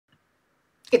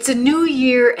It's a new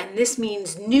year, and this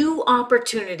means new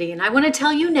opportunity. And I want to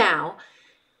tell you now,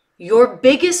 your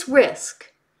biggest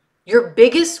risk,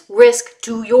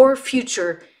 to your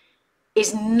future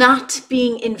is not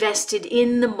being invested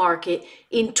in the market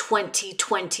in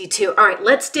 2022. All right,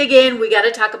 let's dig in. We got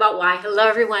to talk about why. Hello,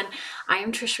 everyone. I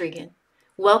am Trish Regan.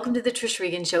 Welcome to the Trish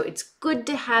Regan Show. It's good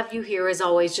to have you here as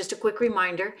always. Just a quick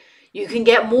reminder, you can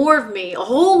get more of me, a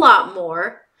whole lot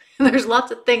more. There's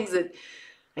lots of things that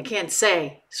I can't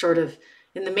say sort of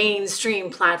in the mainstream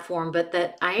platform, but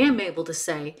that I am able to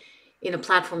say in a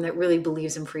platform that really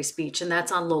believes in free speech, and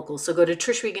that's on Locals. So go to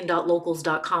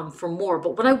trishregan.locals.com for more.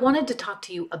 But what I wanted to talk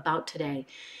to you about today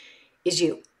is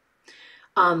you.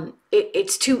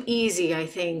 It's too easy, I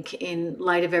think, in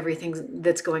light of everything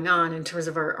that's going on in terms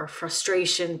of our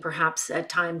frustration, perhaps at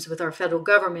times with our federal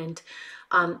government.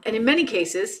 And in many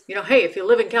cases, hey, if you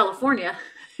live in California,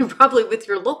 probably with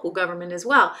your local government as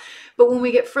well. But when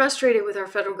we get frustrated with our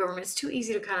federal government, it's too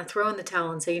easy to kind of throw in the towel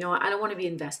and say, I don't want to be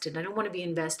invested. I don't want to be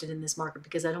invested in this market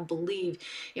because I don't believe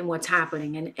in what's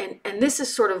happening. And this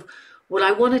is sort of what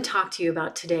I want to talk to you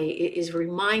about today is a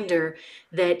reminder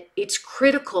that it's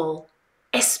critical,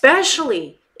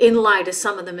 especially in light of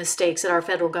some of the mistakes that our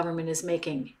federal government is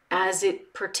making as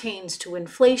it pertains to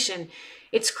inflation.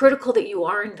 It's critical that you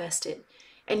are invested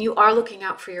and you are looking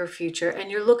out for your future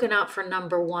and you're looking out for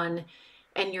number one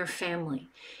and your family.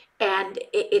 And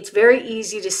it's very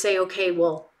easy to say, okay,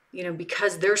 well,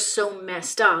 because they're so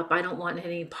messed up, I don't want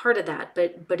any part of that.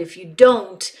 But if you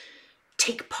don't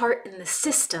take part in the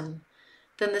system,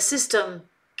 then the system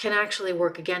can actually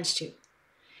work against you.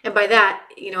 And by that,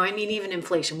 I mean even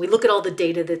inflation. We look at all the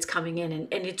data that's coming in,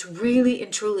 and it's really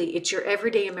and truly, it's your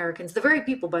everyday Americans, the very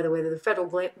people, by the way, that the federal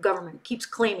government keeps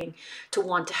claiming to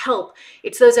want to help.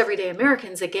 It's those everyday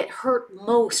Americans that get hurt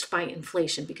most by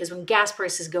inflation, because when gas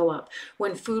prices go up,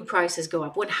 when food prices go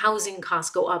up, when housing costs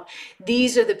go up,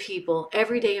 these are the people,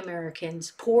 everyday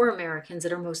Americans, poor Americans,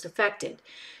 that are most affected.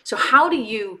 So how do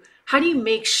you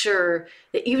make sure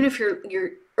that even if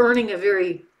you're earning a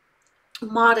very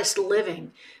modest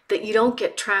living, that you don't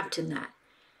get trapped in that?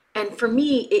 And for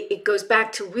me, it goes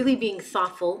back to really being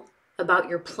thoughtful about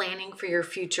your planning for your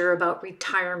future, about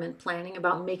retirement planning,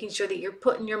 about making sure that you're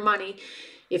putting your money,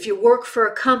 if you work for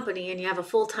a company and you have a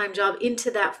full-time job,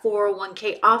 into that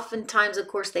 401k. Oftentimes, of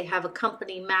course, they have a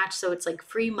company match, so it's like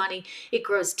free money. It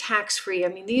grows tax-free. I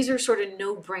mean, these are sort of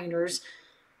no-brainers,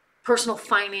 personal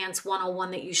finance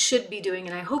 101 that you should be doing,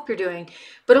 and I hope you're doing.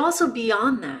 But also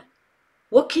beyond that,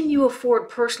 what can you afford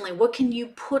personally? What can you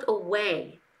put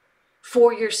away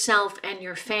for yourself and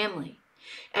your family?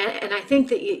 And I think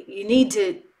that you need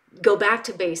to go back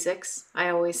to basics. I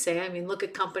always say, look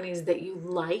at companies that you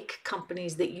like,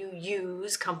 companies that you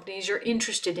use, companies you're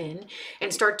interested in,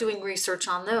 and start doing research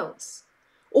on those.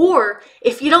 Or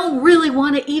if you don't really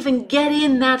want to even get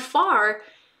in that far,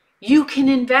 you can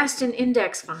invest in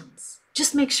index funds.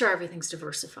 Just make sure everything's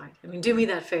diversified. Do me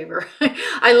that favor.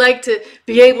 I like to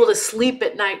be able to sleep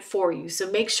at night for you. So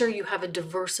make sure you have a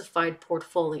diversified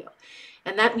portfolio.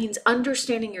 And that means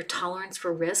understanding your tolerance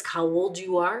for risk, how old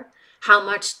you are, how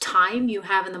much time you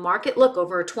have in the market. Look,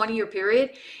 over a 20-year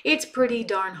period, it's pretty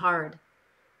darn hard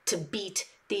to beat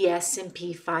the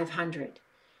S&P 500.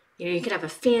 You can have a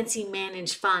fancy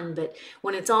managed fund, but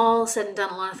when it's all said and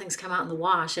done, a lot of things come out in the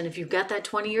wash. And if you've got that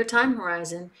 20-year time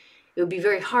horizon, it would be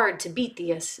very hard to beat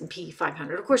the S&P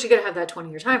 500. Of course, you got to have that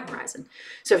 20-year time horizon.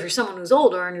 So if you're someone who's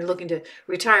older and you're looking to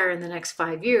retire in the next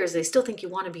 5 years, they still think you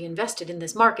want to be invested in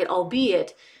this market,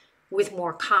 albeit with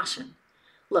more caution.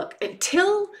 Look,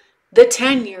 until the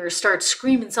 10 years starts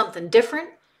screaming something different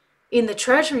in the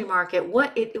treasury market,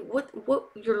 what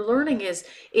you're learning is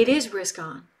it is risk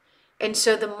on. And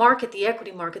so the market, the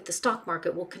equity market, the stock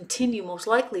market will continue most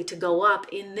likely to go up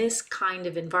in this kind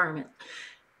of environment.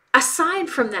 Aside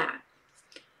from that,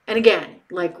 and again,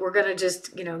 we're going to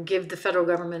just, give the federal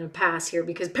government a pass here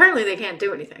because apparently they can't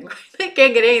do anything. Right? They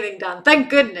can't get anything done. Thank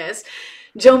goodness.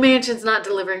 Joe Manchin's not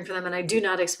delivering for them, and I do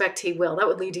not expect he will. That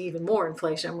would lead to even more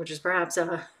inflation, which is perhaps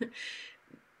a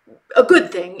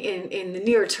good thing in the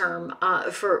near term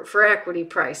for equity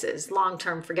prices. Long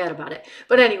term, forget about it.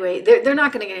 But anyway, they're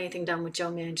not going to get anything done with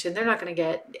Joe Manchin. They're not going to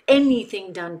get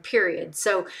anything done, period.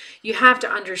 So you have to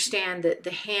understand that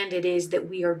the hand it is that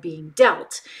we are being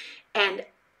dealt. And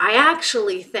I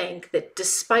actually think that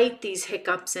despite these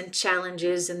hiccups and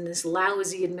challenges and this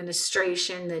lousy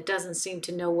administration that doesn't seem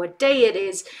to know what day it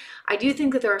is, I do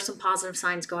think that there are some positive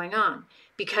signs going on,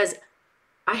 because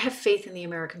I have faith in the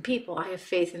American people. I have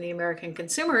faith in the American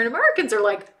consumer. And Americans are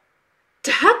like,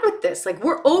 to heck with this.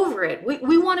 We're over it.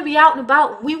 We want to be out and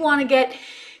about. We want to get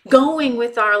going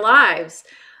with our lives.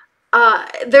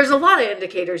 There's a lot of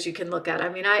indicators you can look at. I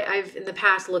mean, I've in the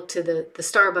past looked to the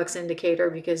Starbucks indicator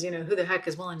because, who the heck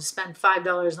is willing to spend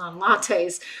 $5 on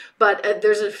lattes? But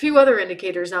there's a few other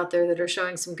indicators out there that are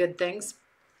showing some good things.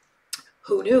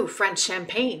 Who knew? French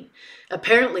champagne.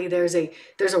 Apparently, there's a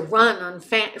run on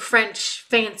French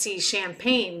fancy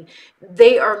champagne.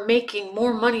 They are making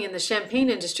more money in the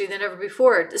champagne industry than ever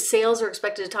before. The sales are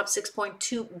expected to top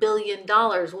 $6.2 billion.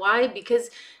 Why? Because,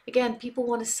 again, people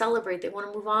want to celebrate. They want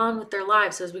to move on with their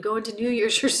lives. So as we go into New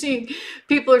Year's, you're seeing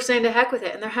people are saying to heck with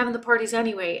it, and they're having the parties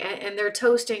anyway, and they're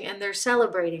toasting and they're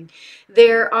celebrating.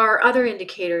 There are other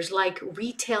indicators like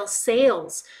retail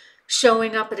sales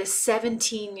showing up at a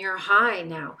 17-year high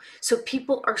now. So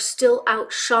people are still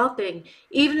out shopping,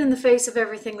 even in the face of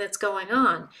everything that's going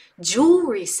on.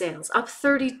 Jewelry sales up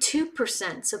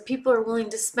 32%. So people are willing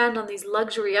to spend on these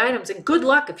luxury items. And good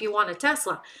luck if you want a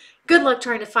Tesla. Good luck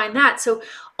trying to find that. So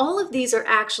all of these are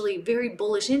actually very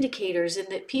bullish indicators in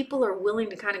that people are willing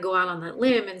to kind of go out on that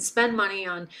limb and spend money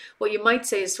on what you might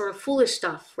say is sort of foolish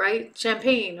stuff, right?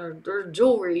 Champagne or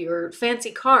jewelry or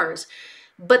fancy cars.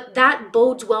 But that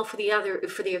bodes well for the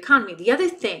economy. The other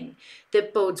thing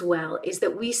that bodes well is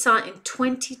that we saw in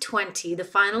 2020, the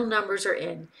final numbers are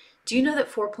in. Do you know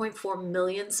that 4.4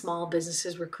 million small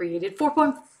businesses were created?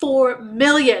 4.4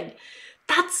 million.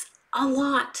 That's a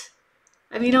lot.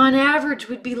 I mean, on average,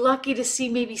 we'd be lucky to see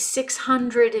maybe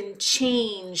 600 and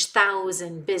change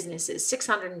thousand businesses,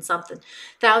 600 and something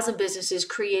thousand businesses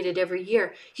created every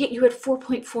year. Yet you had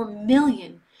 4.4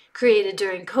 million created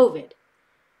during COVID.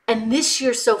 And this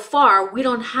year so far, we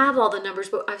don't have all the numbers,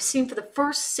 but I've seen for the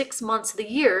first 6 months of the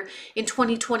year in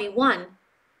 2021,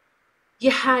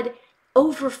 you had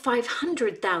over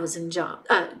 500,000 jobs,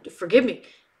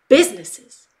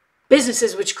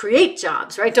 businesses which create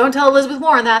jobs, right? Don't tell Elizabeth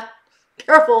Warren that.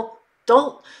 Careful.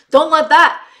 Don't let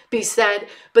that be said.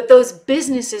 But those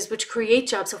businesses which create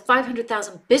jobs, so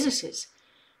 500,000 businesses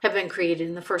have been created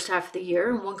in the first half of the year,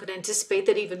 and one could anticipate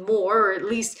that even more, or at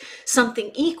least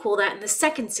something equal that in the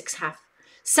second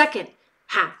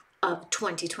half of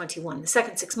 2021, the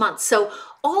second 6 months. So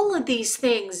all of these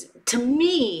things, to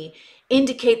me,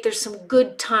 indicate there's some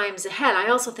good times ahead. I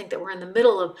also think that we're in the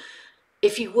middle of,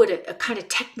 if you would, a kind of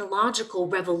technological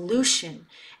revolution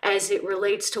as it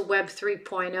relates to Web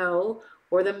 3.0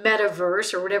 or the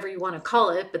metaverse or whatever you want to call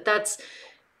it, but that's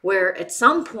where at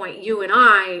some point you and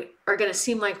I are going to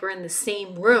seem like we're in the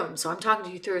same room. So I'm talking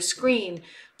to you through a screen,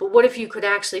 but what if you could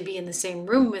actually be in the same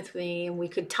room with me and we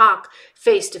could talk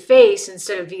face to face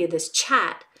instead of via this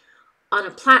chat on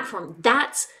a platform?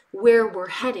 That's where we're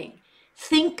heading.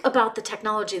 Think about the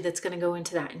technology that's going to go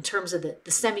into that in terms of the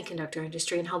semiconductor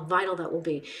industry and how vital that will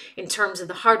be in terms of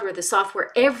the hardware, the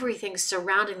software, everything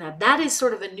surrounding that. That is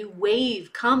sort of a new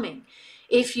wave coming,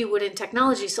 if you would, in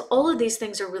technology. So all of these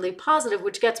things are really positive,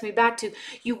 which gets me back to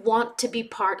you want to be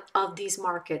part of these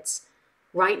markets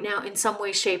right now in some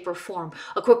way, shape, or form.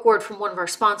 A quick word from one of our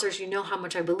sponsors. You know how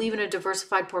much I believe in a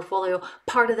diversified portfolio.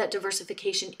 Part of that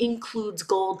diversification includes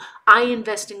gold. I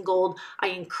invest in gold. I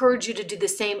encourage you to do the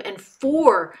same. And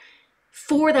for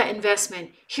that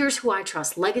investment, here's who I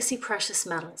trust: Legacy Precious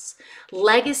Metals.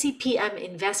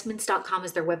 LegacyPMInvestments.com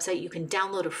is their website. You can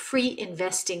download a free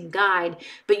investing guide.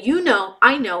 But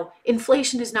I know,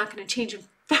 inflation is not going to change. In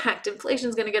fact, inflation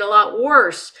is going to get a lot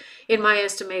worse, in my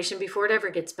estimation, before it ever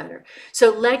gets better.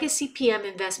 So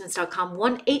LegacyPMInvestments.com,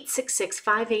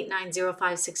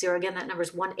 1-866-589-0560. Again, that number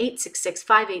is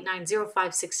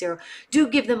 1-866-589-0560. Do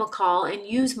give them a call and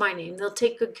use my name. They'll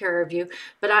take good care of you.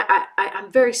 But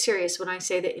I'm very serious when I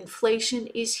say that inflation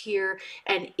is here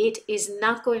and it is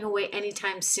not going away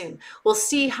anytime soon. We'll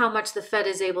see how much the Fed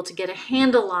is able to get a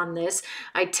handle on this.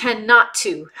 I tend not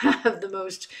to have the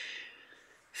most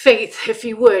faith, if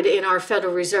you would, in our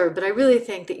Federal Reserve. But I really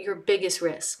think that your biggest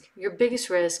risk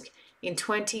in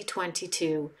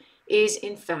 2022 is,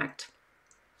 in fact,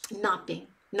 not being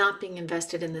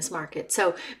invested in this market.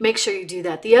 So make sure you do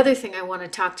that. The other thing I want to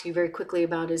talk to you very quickly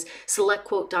about is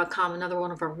SelectQuote.com, another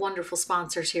one of our wonderful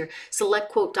sponsors here.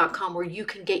 SelectQuote.com, where you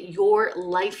can get your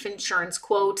life insurance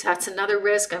quotes. That's another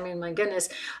risk. I mean, my goodness,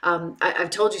 I've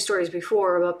told you stories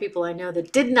before about people I know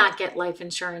that did not get life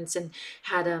insurance and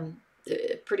had a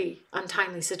pretty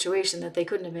untimely situation that they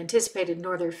couldn't have anticipated,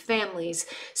 nor their families.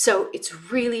 So it's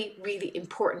really, really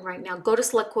important right now. Go to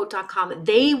SelectQuote.com.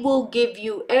 They will give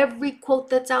you every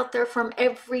quote that's out there from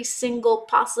every single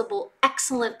possible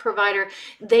excellent provider.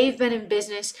 They've been in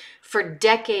business for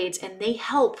decades, and they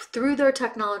help through their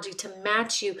technology to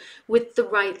match you with the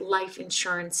right life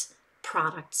insurance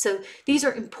product. So these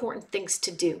are important things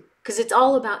to do, because it's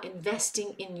all about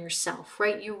investing in yourself,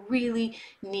 right? You really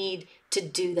need to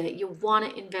do that. You want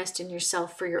to invest in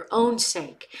yourself for your own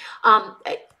sake.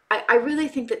 I really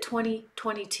think that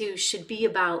 2022 should be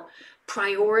about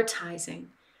prioritizing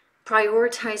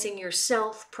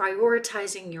yourself,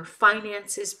 prioritizing your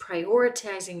finances,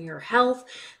 prioritizing your health.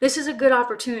 This is a good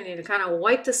opportunity to kind of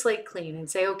wipe the slate clean and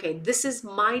say, okay, this is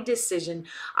my decision.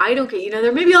 I don't get,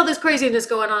 there may be all this craziness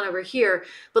going on over here,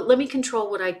 but let me control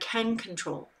what I can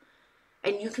control.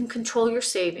 And you can control your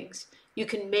savings. You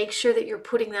can make sure that you're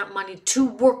putting that money to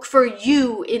work for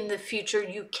you in the future.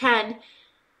 You can,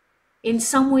 in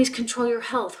some ways, control your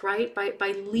health, right?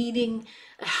 By leading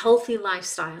a healthy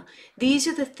lifestyle. These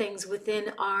are the things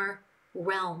within our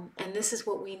realm, and this is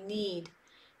what we need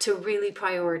to really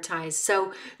prioritize.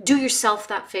 So do yourself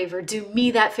that favor, do me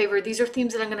that favor. These are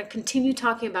themes that I'm going to continue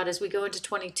talking about as we go into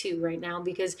 22 right now,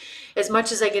 because as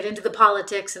much as I get into the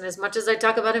politics and as much as I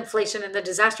talk about inflation and the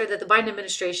disaster that the Biden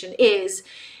administration is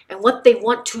and what they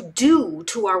want to do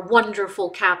to our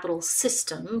wonderful capitalist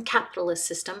system,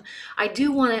 I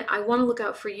want to look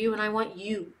out for you, and I want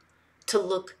you to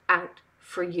look out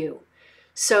for you.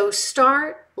 So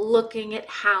start looking at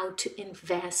how to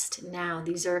invest now.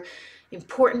 These are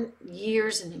important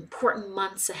years and important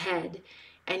months ahead,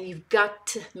 and you've got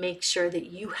to make sure that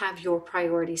you have your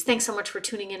priorities. Thanks so much for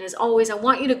tuning in. As always, I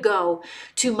want you to go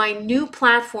to my new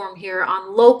platform here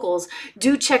on Locals.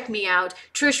 Do check me out,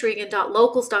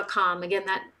 trishregan.locals.com. Again,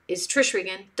 that is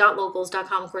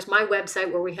trishregan.locals.com. Of course, my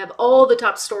website where we have all the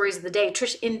top stories of the day,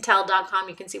 trishintel.com.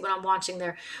 You can see what I'm watching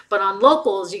there. But on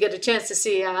Locals, you get a chance to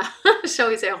see, shall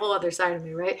we say, a whole other side of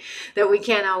me, right? That we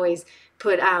can't always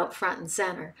put out front and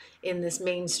center in this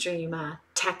mainstream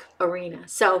tech arena.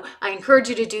 So I encourage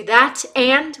you to do that,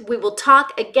 and we will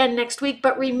talk again next week.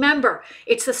 But remember,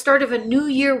 it's the start of a new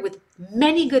year with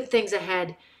many good things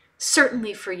ahead,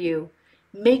 certainly for you.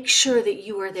 Make sure that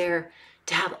you are there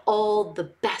to have all the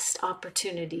best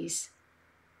opportunities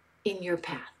in your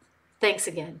path. Thanks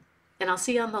again, and I'll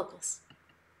see you on Locals.